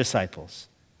Spirit to their disciples.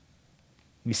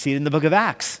 We see it in the book of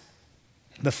Acts.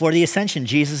 Before the ascension,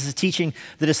 Jesus is teaching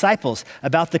the disciples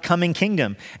about the coming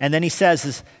kingdom. And then he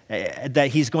says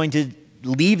that he's going to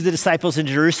leave the disciples in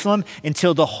Jerusalem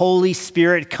until the Holy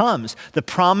Spirit comes. The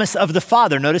promise of the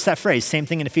Father. Notice that phrase. Same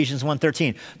thing in Ephesians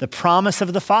 1:13. The promise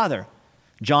of the Father.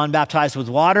 John baptized with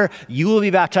water. You will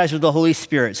be baptized with the Holy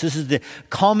Spirit. So this is the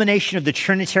culmination of the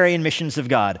Trinitarian missions of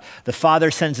God. The Father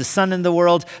sends the Son in the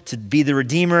world to be the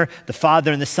Redeemer. The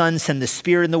Father and the Son send the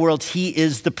Spirit in the world. He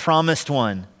is the promised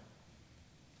one.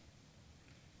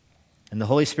 And the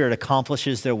Holy Spirit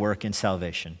accomplishes their work in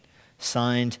salvation,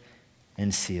 signed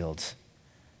and sealed.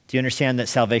 Do you understand that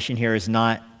salvation here is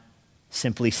not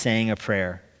simply saying a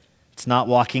prayer? It's not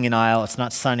walking an aisle. It's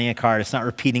not signing a card. It's not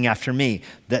repeating after me.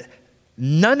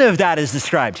 None of that is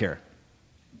described here.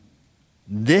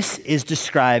 This is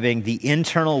describing the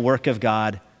internal work of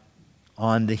God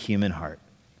on the human heart,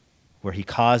 where he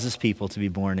causes people to be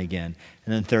born again.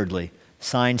 And then thirdly,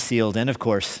 signed, sealed, and of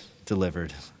course,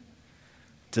 delivered.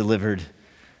 Delivered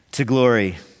to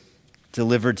glory.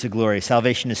 Delivered to glory.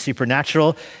 Salvation is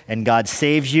supernatural, and God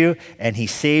saves you, and he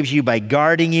saves you by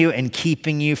guarding you and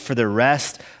keeping you for the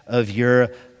rest of your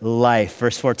life.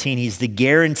 Verse 14, he's the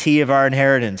guarantee of our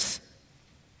inheritance.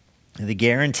 The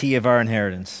guarantee of our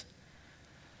inheritance.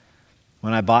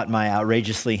 When I bought my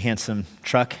outrageously handsome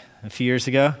truck a few years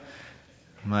ago,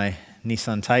 my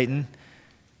Nissan Titan,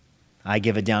 I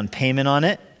give a down payment on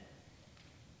it,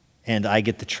 and I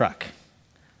get the truck.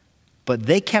 But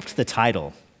they kept the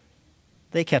title.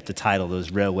 They kept the title,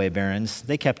 those railway barons.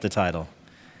 They kept the title.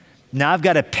 Now I've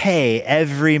got to pay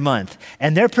every month.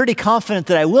 And they're pretty confident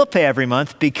that I will pay every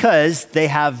month because they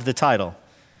have the title.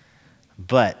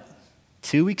 But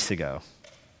 2 weeks ago,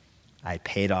 I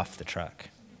paid off the truck.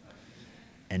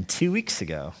 And 2 weeks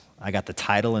ago, I got the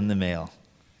title in the mail.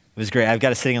 It was great. I've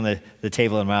got it sitting on the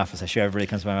table in my office. I show everybody who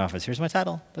comes to my office. Here's my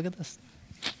title. Look at this.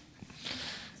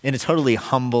 In a totally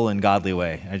humble and godly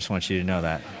way. I just want you to know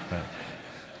that. But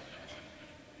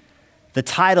the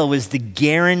title was the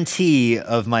guarantee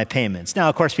of my payments. Now,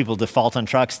 of course, people default on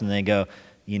trucks and they go,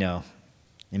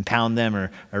 impound them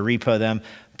or repo them.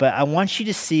 But I want you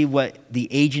to see what the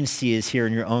agency is here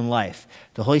in your own life.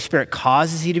 The Holy Spirit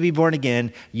causes you to be born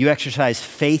again. You exercise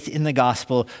faith in the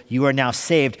gospel. You are now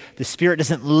saved. The Spirit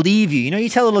doesn't leave you. You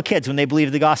tell little kids when they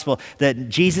believe the gospel that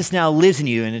Jesus now lives in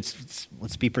you. And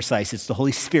let's be precise, it's the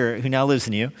Holy Spirit who now lives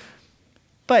in you.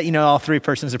 But, all three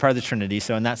persons are part of the Trinity.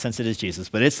 So in that sense, it is Jesus.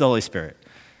 But it's the Holy Spirit.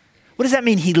 What does that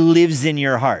mean, he lives in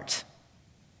your heart?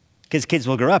 Because kids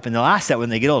will grow up and they'll ask that when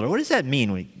they get older. What does that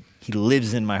mean when he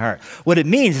lives in my heart? What it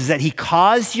means is that he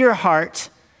caused your heart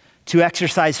to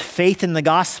exercise faith in the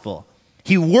gospel.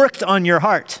 He worked on your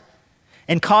heart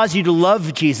and caused you to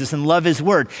love Jesus and love his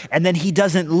word. And then he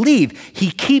doesn't leave. He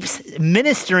keeps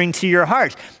ministering to your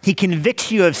heart. He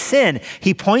convicts you of sin.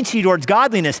 He points you towards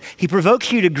godliness. He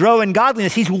provokes you to grow in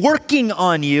godliness. He's working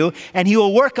on you, and he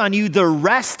will work on you the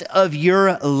rest of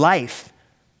your life.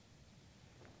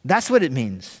 That's what it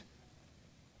means.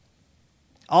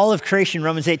 All of creation,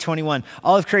 Romans 8:21,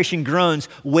 all of creation groans,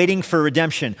 waiting for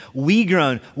redemption. We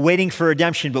groan, waiting for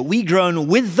redemption, but we groan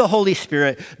with the Holy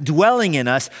Spirit dwelling in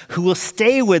us, who will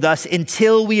stay with us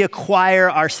until we acquire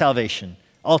our salvation,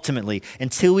 ultimately,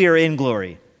 until we are in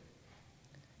glory.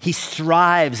 He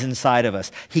strives inside of us.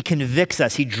 He convicts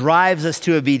us. He drives us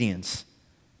to obedience.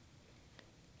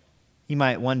 You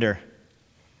might wonder,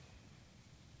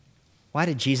 why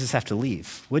did Jesus have to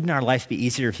leave? Wouldn't our life be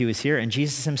easier if he was here? And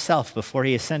Jesus himself, before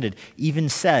he ascended, even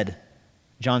said,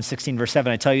 John 16, verse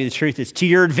 7, I tell you the truth, it's to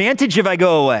your advantage if I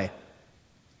go away.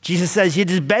 Jesus says,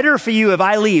 it is better for you if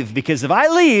I leave, because if I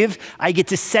leave, I get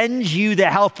to send you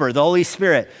the helper, the Holy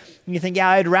Spirit. And you think,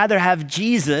 I'd rather have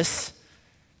Jesus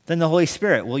than the Holy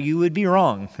Spirit. Well, you would be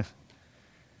wrong.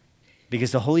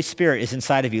 Because the Holy Spirit is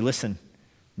inside of you. Listen,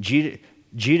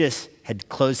 Judas had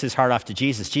closed his heart off to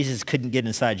Jesus. Jesus couldn't get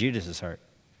inside Judas's heart.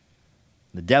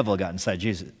 The devil got inside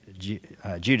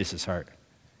Judas's heart.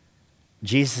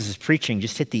 Jesus' preaching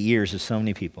just hit the ears of so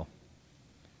many people.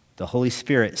 The Holy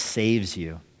Spirit saves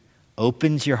you,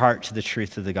 opens your heart to the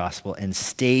truth of the gospel, and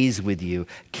stays with you,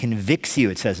 convicts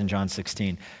you, it says in John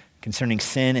 16, concerning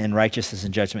sin and righteousness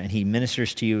and judgment, and he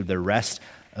ministers to you the rest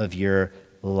of your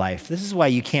life. This is why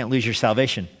you can't lose your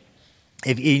salvation.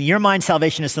 If in your mind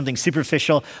salvation is something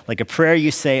superficial, like a prayer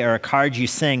you say or a card you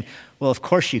sing, well, of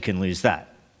course you can lose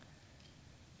that.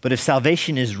 But if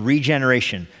salvation is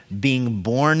regeneration, being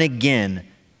born again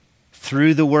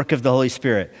through the work of the Holy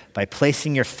Spirit, by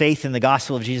placing your faith in the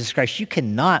gospel of Jesus Christ, you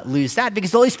cannot lose that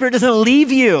because the Holy Spirit doesn't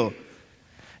leave you.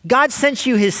 God sent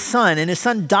you his son, and his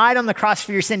son died on the cross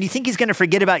for your sin. Do you think he's going to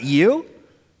forget about you?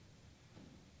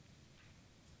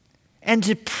 And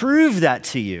to prove that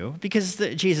to you, because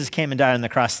Jesus came and died on the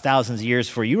cross thousands of years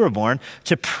before you were born,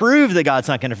 to prove that God's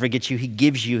not going to forget you, he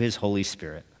gives you his Holy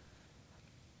Spirit.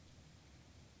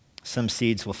 Some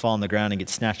seeds will fall on the ground and get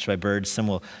snatched by birds. Some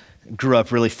will grow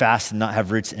up really fast and not have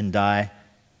roots and die.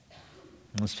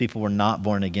 Those people were not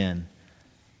born again.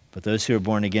 But those who are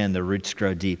born again, the roots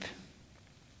grow deep.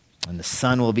 And the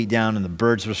sun will beat down and the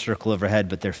birds will circle overhead,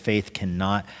 but their faith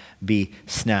cannot be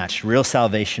snatched. Real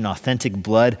salvation, authentic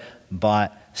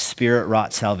blood-bought,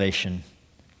 spirit-wrought salvation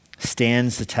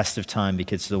stands the test of time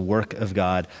because it's the work of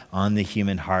God on the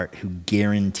human heart who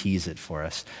guarantees it for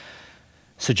us.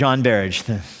 So John Berridge,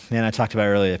 the man I talked about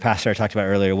earlier, the pastor I talked about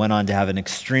earlier, went on to have an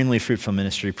extremely fruitful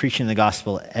ministry, preaching the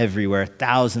gospel everywhere.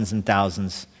 Thousands and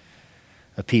thousands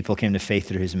of people came to faith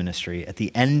through his ministry. At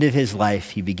the end of his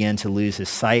life, he began to lose his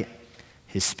sight,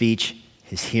 his speech,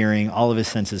 his hearing. All of his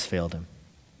senses failed him.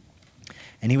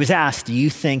 And he was asked, do you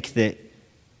think that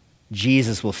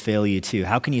Jesus will fail you too?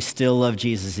 How can you still love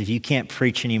Jesus if you can't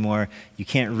preach anymore, you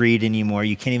can't read anymore,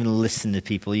 you can't even listen to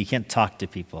people, you can't talk to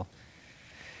people?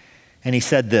 And he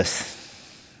said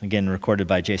this, again recorded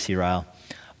by J.C. Ryle,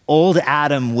 old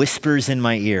Adam whispers in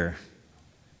my ear.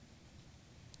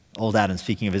 Old Adam,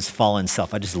 speaking of his fallen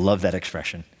self. I just love that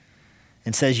expression.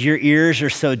 And says, your ears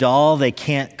are so dull, they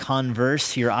can't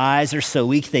converse. Your eyes are so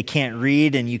weak, they can't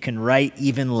read, and you can write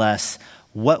even less.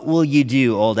 What will you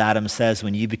do, old Adam says,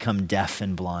 when you become deaf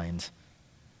and blind?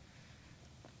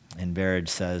 And Berridge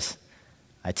says,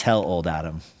 I tell old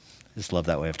Adam, I just love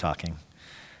that way of talking.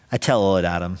 I tell old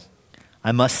Adam,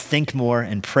 I must think more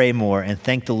and pray more and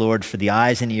thank the Lord for the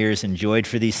eyes and ears enjoyed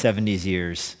for these 70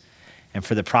 years and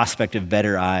for the prospect of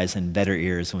better eyes and better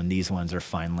ears when these ones are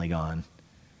finally gone.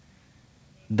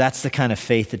 That's the kind of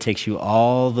faith that takes you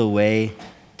all the way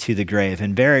to the grave.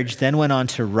 And Berridge then went on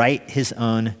to write his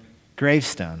own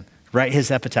gravestone, write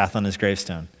his epitaph on his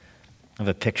gravestone. I have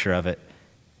a picture of it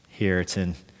here. It's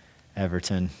in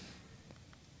Everton.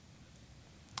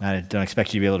 I don't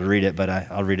expect you to be able to read it, but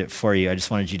I'll read it for you. I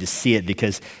just wanted you to see it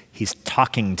because he's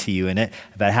talking to you in it.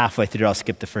 About halfway through, I'll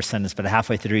skip the first sentence, but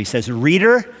halfway through he says,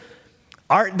 "Reader,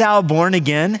 art thou born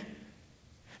again?"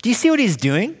 Do you see what he's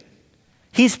doing?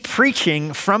 He's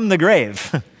preaching from the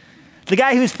grave. The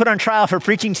guy who's put on trial for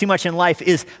preaching too much in life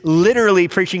is literally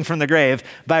preaching from the grave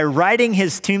by writing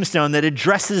his tombstone that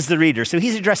addresses the reader. So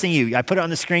he's addressing you. I put it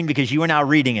on the screen because you are now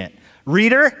reading it.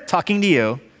 Reader, talking to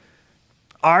you,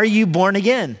 are you born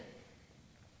again?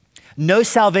 No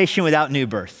salvation without new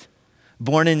birth.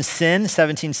 Born in sin,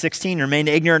 1716, remained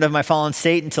ignorant of my fallen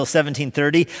state until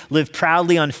 1730, lived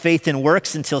proudly on faith and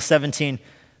works until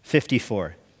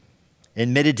 1754.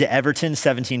 Admitted to Everton,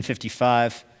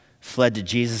 1755, fled to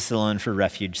Jesus alone for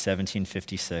refuge,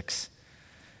 1756.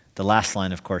 The last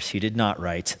line, of course, he did not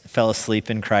write. Fell asleep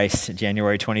in Christ,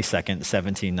 January 22nd,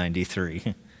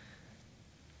 1793.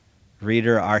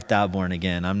 Reader, art thou born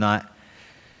again? I'm not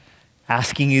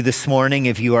asking you this morning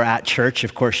if you are at church.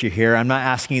 Of course you're here. I'm not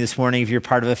asking you this morning if you're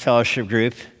part of a fellowship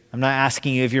group. I'm not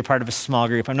asking you if you're part of a small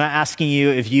group. I'm not asking you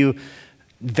if you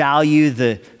value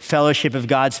the fellowship of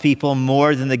God's people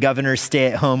more than the governor's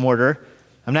stay-at-home order.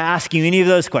 I'm not asking you any of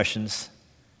those questions.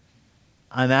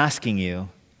 I'm asking you,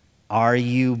 are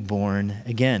you born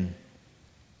again?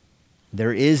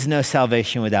 There is no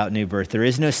salvation without new birth. There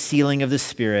is no sealing of the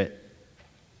Spirit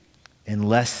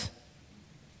unless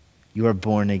you are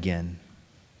born again.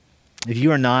 If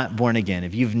you are not born again,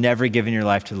 if you've never given your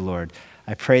life to the Lord,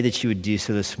 I pray that you would do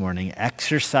so this morning.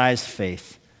 Exercise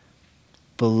faith.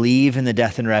 Believe in the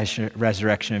death and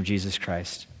resurrection of Jesus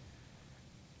Christ.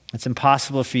 It's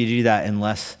impossible for you to do that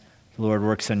unless the Lord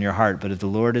works on your heart. But if the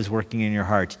Lord is working in your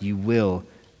heart, you will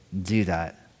do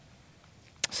that.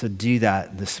 So do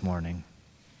that this morning.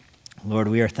 Lord,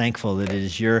 we are thankful that it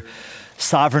is your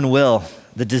sovereign will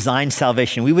that designed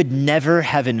salvation. We would never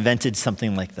have invented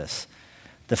something like this.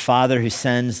 The Father who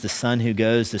sends, the Son who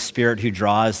goes, the Spirit who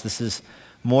draws. This is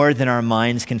more than our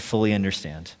minds can fully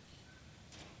understand.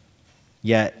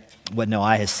 Yet, what no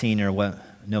eye has seen or what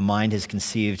no mind has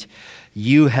conceived,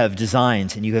 you have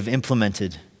designed and you have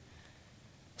implemented.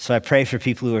 So I pray for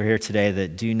people who are here today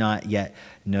that do not yet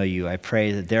know you. I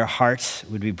pray that their hearts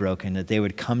would be broken, that they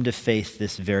would come to faith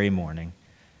this very morning.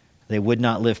 They would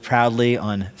not live proudly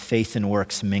on faith and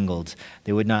works mingled.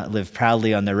 They would not live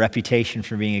proudly on their reputation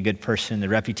for being a good person, their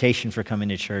reputation for coming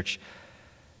to church.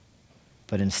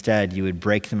 But instead, you would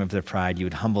break them of their pride, you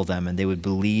would humble them, and they would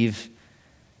believe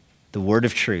the word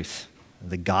of truth,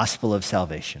 the gospel of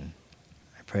salvation.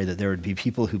 I pray that there would be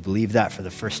people who believe that for the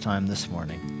first time this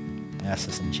morning. I ask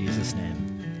this in Jesus'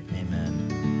 name. Amen.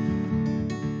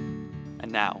 And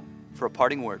now, for a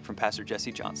parting word from Pastor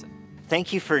Jesse Johnson.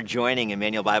 Thank you for joining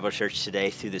Emmanuel Bible Church today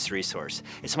through this resource.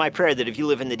 It's my prayer that if you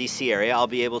live in the DC area, I'll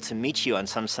be able to meet you on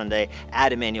some Sunday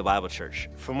at Emmanuel Bible Church.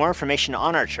 For more information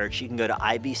on our church, you can go to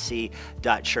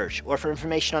ibc.church. Or for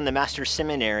information on the Master's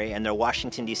Seminary and their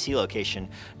Washington, DC location,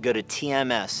 go to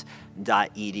tms.edu.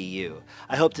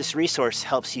 I hope this resource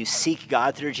helps you seek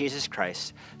God through Jesus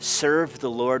Christ, serve the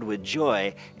Lord with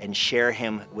joy, and share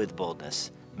him with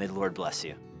boldness. May the Lord bless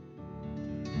you.